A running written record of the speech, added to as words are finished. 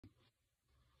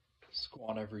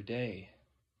squat every day,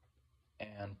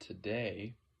 and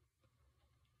today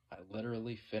I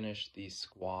literally finished these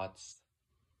squats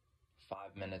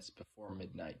 5 minutes before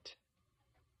midnight.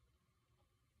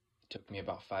 It took me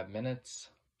about 5 minutes.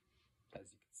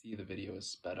 As you can see, the video is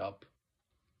sped up.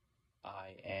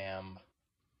 I am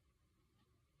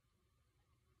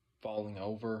falling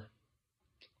over,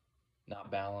 not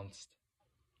balanced.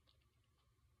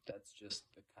 That's just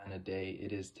the kind of day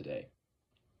it is today.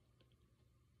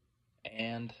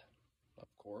 And, of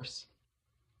course,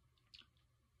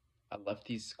 I left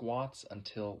these squats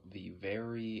until the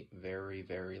very, very,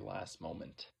 very last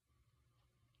moment.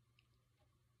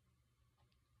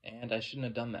 And I shouldn't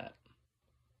have done that.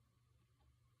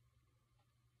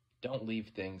 Don't leave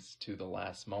things to the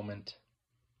last moment.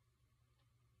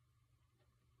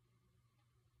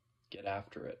 Get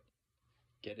after it.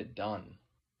 Get it done.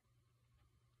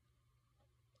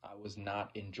 I was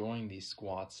not enjoying these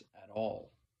squats at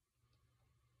all.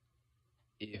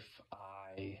 If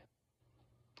I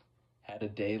had a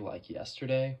day like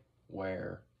yesterday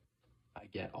where I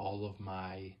get all of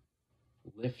my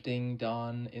lifting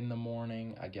done in the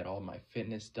morning, I get all my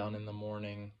fitness done in the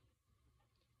morning,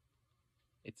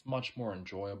 it's much more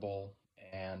enjoyable,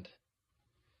 and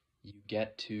you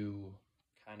get to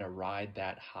kind of ride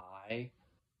that high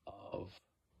of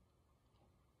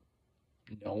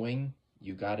knowing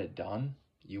you got it done,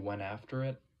 you went after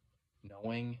it,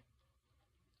 knowing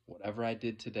whatever I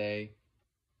did today,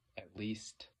 at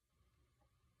least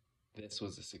this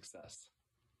was a success.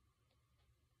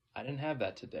 I didn't have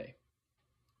that today.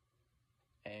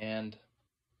 And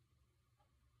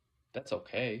that's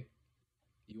okay.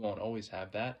 You won't always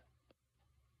have that.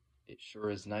 It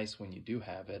sure is nice when you do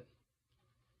have it.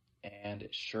 And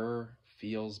it sure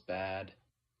feels bad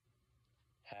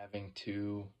having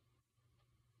to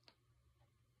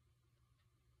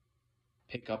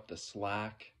pick up the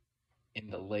slack in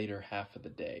the later half of the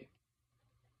day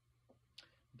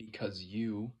because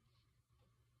you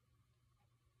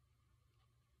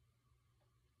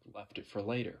left it for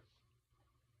later.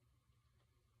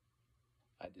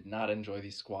 I did not enjoy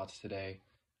these squats today.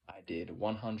 I did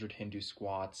 100 Hindu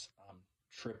squats. I'm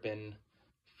tripping,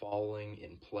 falling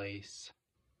in place.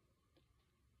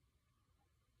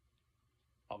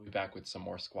 I'll be back with some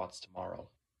more squats tomorrow.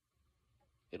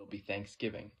 It'll be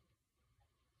Thanksgiving.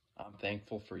 I'm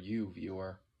thankful for you,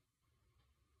 viewer.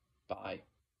 Bye.